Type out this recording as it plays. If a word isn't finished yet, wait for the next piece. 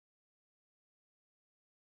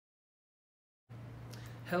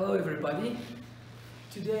Hello everybody.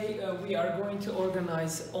 Today we are going to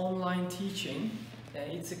organize online teaching.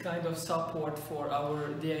 It's a kind of support for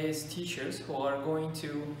our DIS teachers who are going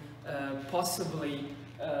to possibly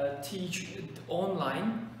teach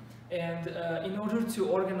online. And in order to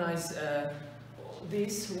organize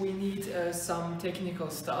this, we need some technical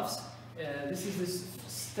stuffs. This is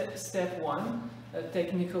the step one,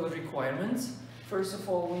 technical requirements. First of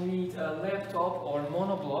all, we need a laptop or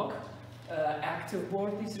monoblock. Active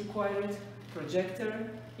board is required, projector,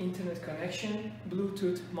 internet connection,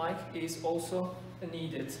 Bluetooth mic is also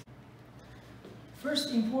needed.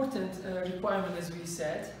 First important requirement, as we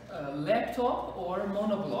said, laptop or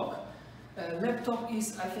monoblock. Laptop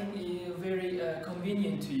is, I think, very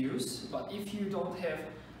convenient to use, but if you don't have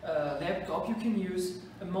a laptop, you can use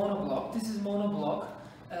a monoblock. This is monoblock.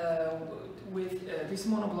 This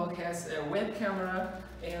monoblock has a web camera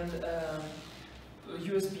and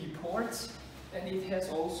USB ports, and it has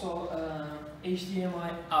also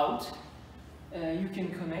HDMI out. You can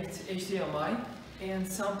connect HDMI, and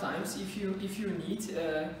sometimes if you need,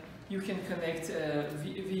 you can connect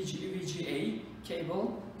VGA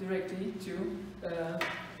cable directly to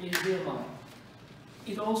HDMI.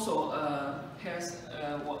 It also has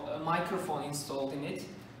a microphone installed in it.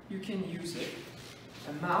 You can use it,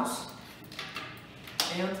 a mouse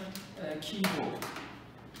and a keyboard.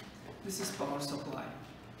 This is power supply.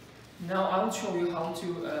 Now I will show you how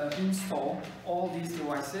to install all these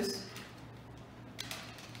devices.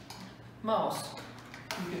 Mouse,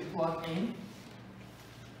 you can plug in.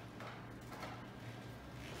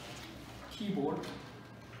 Keyboard,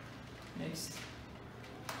 next.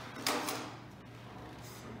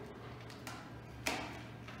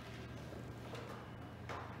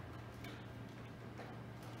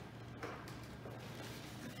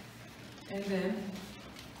 And then,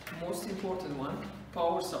 most important one,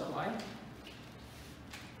 power supply.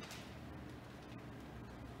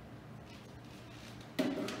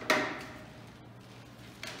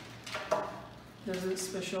 There's a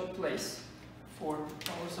special place for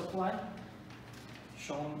power supply,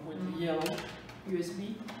 shown with the yellow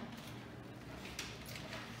USB.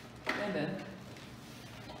 And then,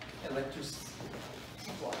 electricity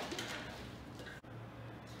supply.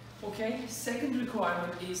 Okay, second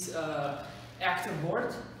requirement is active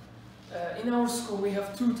board. In our school we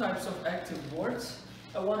have two types of active boards.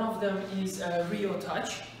 One of them is Rio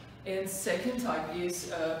Touch, and second type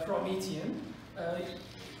is Promethean.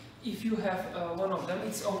 If you have one of them,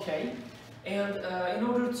 it's okay. And in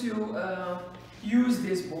order to use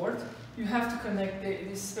this board, you have to connect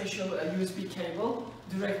this special USB cable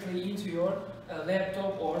directly into your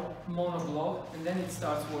laptop or monoblock, and then it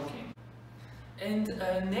starts working. And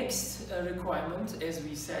next requirement, as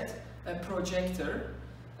we said, a projector.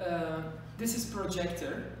 This is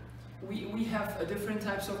projector. We have different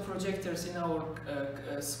types of projectors in our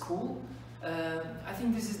school. I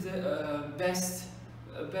think this is the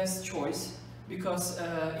best choice because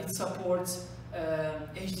it supports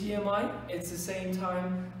HDMI at the same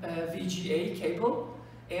time VGA cable,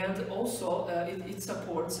 and also it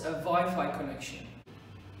supports a Wi-Fi connection.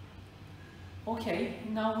 Okay,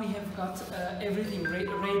 now we have got everything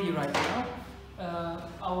ready right now.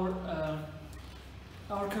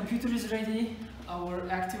 Our computer is ready, our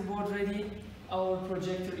active board ready, our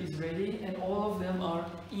projector is ready, and all of them are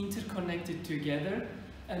interconnected together.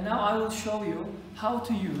 And now I will show you how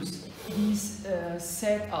to use this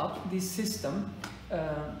setup, this system,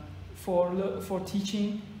 for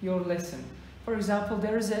teaching your lesson. For example,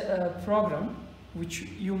 there is a program which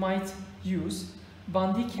you might use,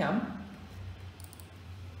 Bandicam.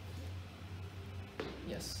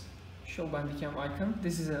 Yes, show Bandicam icon.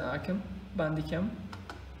 This is an icon, Bandicam.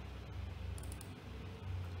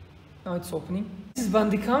 Now it's opening. This is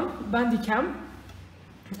Bandicam.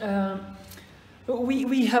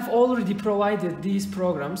 We have already provided these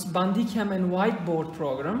programs, Bandicam and Whiteboard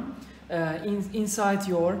program, inside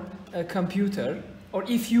your computer. Or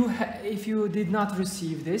if you did not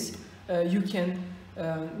receive this, you can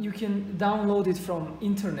download it from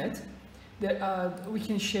internet. We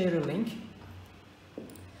can share a link.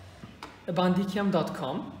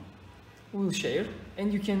 Bandicam.com. We'll share,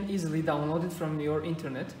 and you can easily download it from your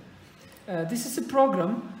internet. This is a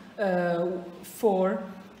program for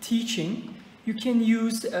teaching. You can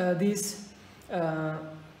use this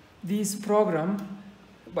program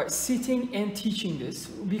by sitting and teaching this,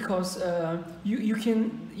 because you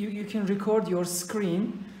can record your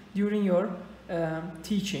screen during your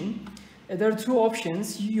teaching. There are two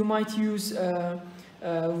options. You might use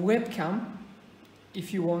webcam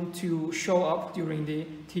if you want to show up during the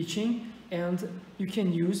teaching, and you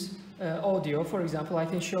can use audio. For example, I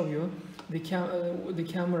can show you the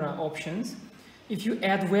camera options, if you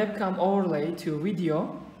add webcam overlay to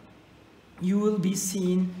video, you will be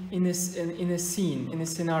seen in a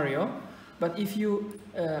scenario. But if you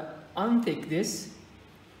untick this,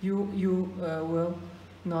 you will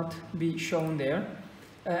not be shown there.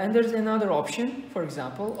 And there's another option, for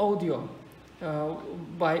example, audio,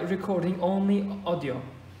 by recording only audio.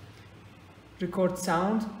 Record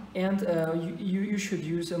sound, and you should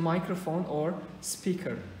use a microphone or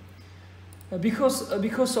speaker.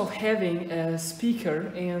 Because of having a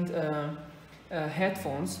speaker and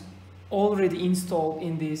headphones already installed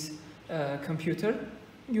in this computer,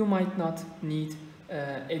 you might not need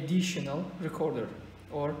additional recorder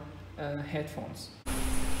or headphones.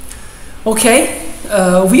 Okay,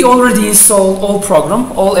 we already installed all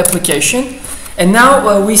program, all application, and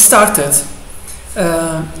now we started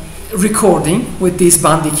recording with this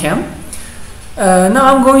Bandicam.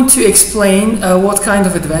 Now I'm going to explain what kind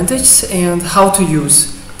of advantage and how to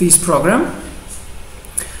use this program.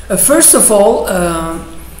 First of all,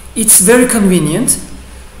 it's very convenient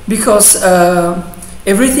because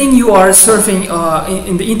everything you are surfing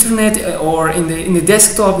in the internet or in the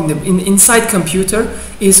desktop, inside computer,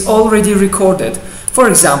 is already recorded. For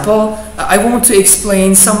example, I want to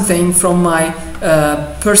explain something from my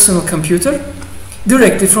personal computer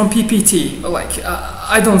directly from PPT. Like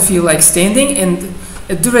I don't feel like standing, and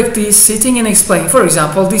directly sitting and explain. For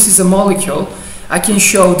example, this is a molecule. I can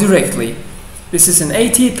show directly. This is an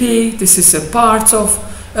ATP. This is a part of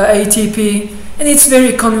ATP, and it's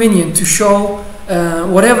very convenient to show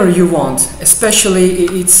whatever you want. Especially,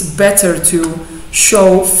 it's better to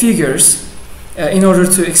show figures in order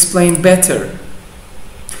to explain better.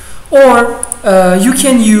 Or you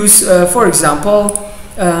can use, for example,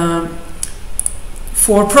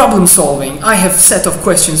 for problem solving. I have a set of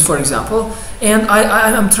questions, for example, and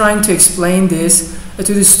I'm trying to explain this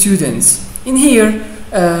to the students. In here,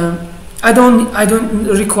 I don't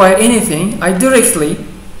require anything. I directly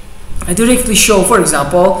show, for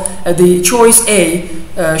example, the choice A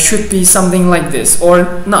should be something like this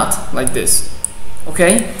or not like this.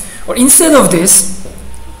 Okay? Or instead of this,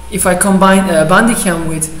 if I combine Bandicam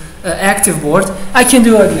with ActiveBoard, I can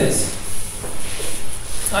do like this.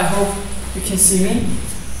 I hope you can see me.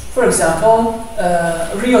 For example,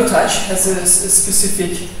 RioTouch has a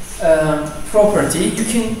specific property. You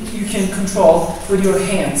can control with your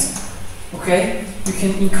hands. Okay, you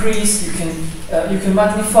can increase, you can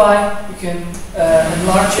magnify, you can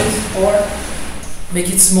enlarge it or make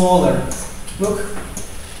it smaller. Look,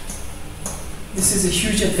 this is a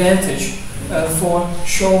huge advantage for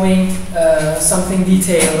showing something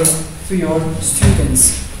detailed to your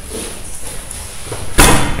students.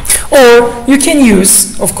 Or you can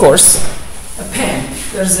use, of course, a pen.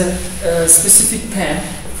 There's a specific pen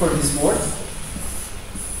for this board.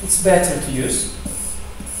 It's better to use,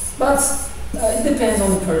 but it depends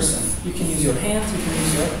on the person. You can use your hand, you can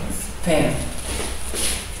use your pen.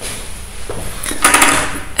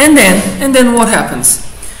 And then what happens?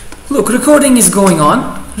 Look, recording is going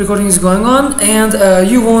on, and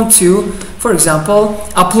you want to, for example,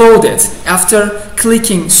 upload it. After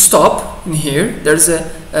clicking stop in here, there's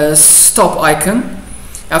a stop icon.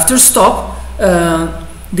 After stop,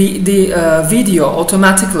 the video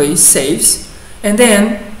automatically saves, and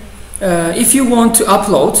then if you want to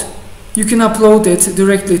upload, you can upload it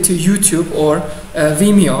directly to YouTube or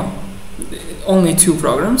Vimeo, only two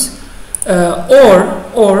programs,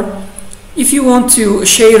 or if you want to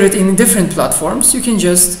share it in different platforms, you can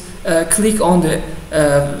just click on the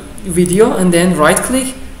video and then right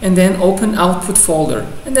click and then open output folder,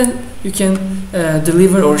 and then you can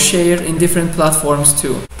deliver or share in different platforms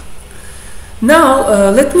too.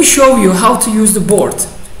 Now let me show you how to use the board.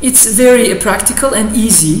 It's very practical and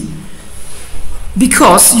easy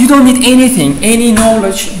because you don't need anything, any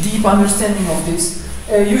knowledge, deep understanding of this.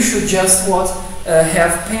 You should just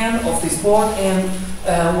have pen of this board and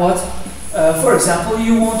for example,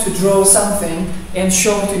 you want to draw something and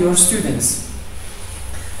show to your students.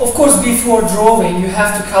 Of course, before drawing, you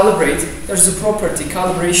have to calibrate. There's a property,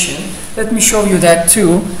 calibration. Let me show you that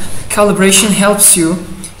too. Calibration helps you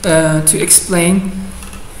to explain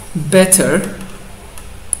better.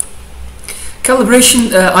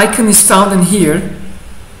 Calibration icon is found in here.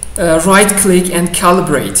 Right-click and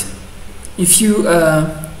calibrate. If you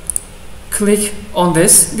click on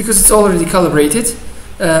this, because it's already calibrated,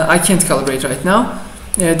 I can't calibrate right now.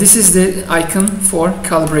 This is the icon for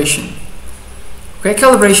calibration. Okay,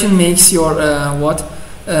 calibration makes your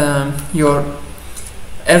your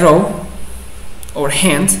arrow or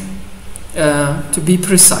hand to be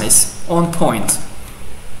precise, on point.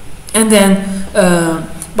 And then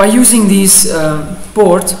by using this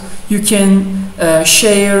board, You can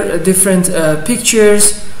share different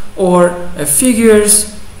pictures or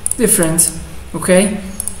figures, different. Okay,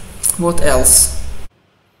 what else?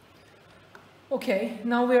 Okay,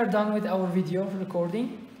 now we are done with our video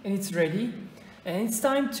recording and it's ready, and it's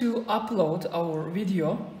time to upload our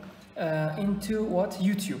video into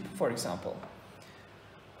YouTube, for example.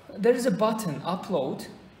 There is a button, upload,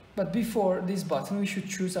 but before this button we should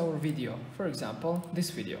choose our video, for example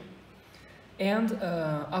this video, and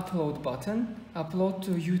upload button, upload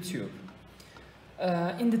to YouTube.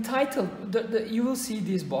 In the title, you will see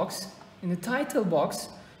this box. In the title box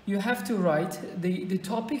you have to write the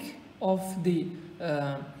topic of the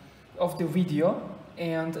video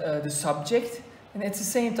and the subject, and at the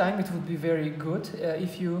same time it would be very good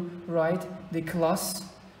if you write the class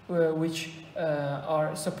which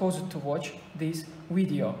are supposed to watch this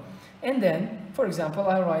video. And then, for example,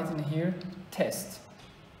 I write in here test,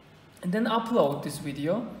 and then upload this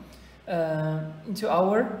video into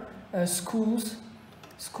our schools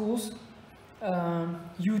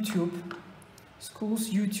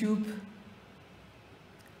YouTube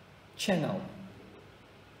channel.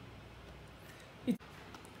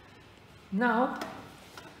 Now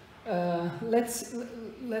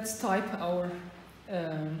let's type our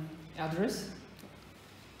address: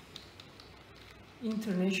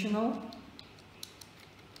 International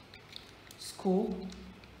School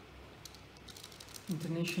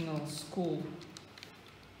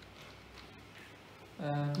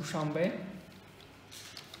Dushanbe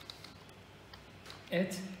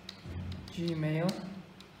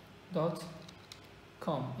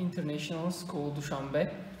 @gmail.com. International School Dushanbe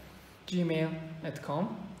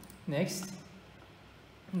gmail.com. Next,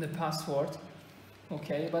 the password.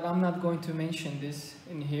 Okay, but I'm not going to mention this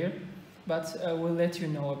in here, but we'll let you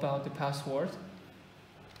know about the password.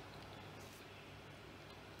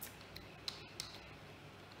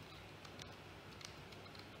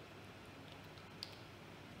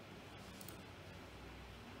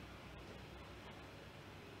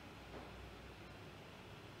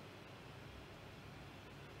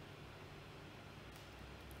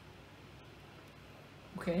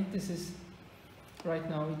 Okay, this is right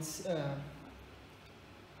now, it's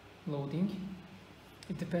loading.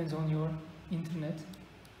 It depends on your internet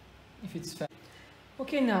if it's fast.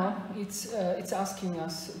 Okay, now it's asking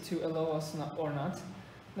us to allow us or not.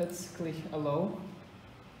 Let's click allow.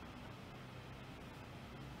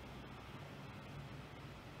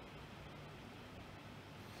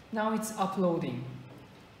 Now it's uploading.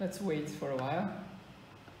 Let's wait for a while.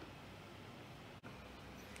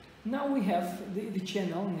 Now we have the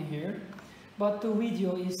channel in here, but the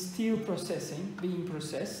video is still being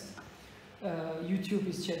processed. YouTube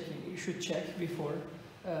is checking, you should check before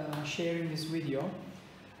sharing this video.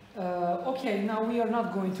 Okay, now we are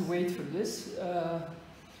not going to wait for this.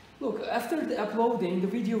 Look, after the uploading, the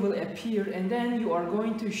video will appear, and then you are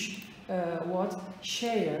going to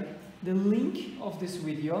share the link of this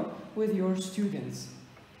video with your students.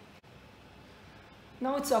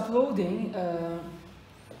 Now it's uploading.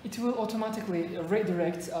 It will automatically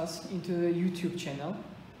redirect us into the YouTube channel,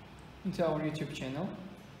 into our YouTube channel.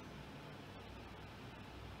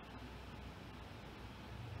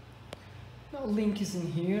 Now link is in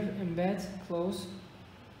here, embed, close,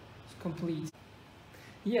 it's complete.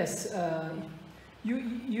 Yes,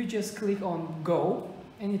 you just click on go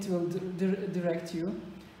and it will direct you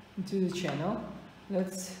into the channel.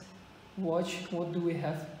 Let's watch what do we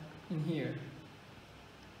have in here.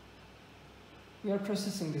 We are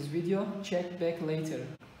processing this video, check back later.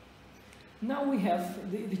 Now we have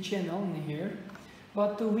the channel in here,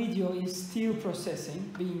 but the video is still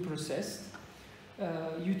being processed.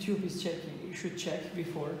 YouTube is checking, you should check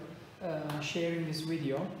before sharing this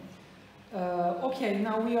video. Okay,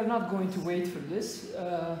 now we are not going to wait for this.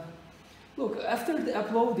 Look, after the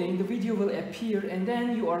uploading, the video will appear, and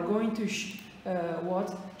then you are going to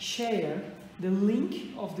share the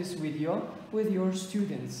link of this video with your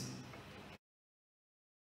students.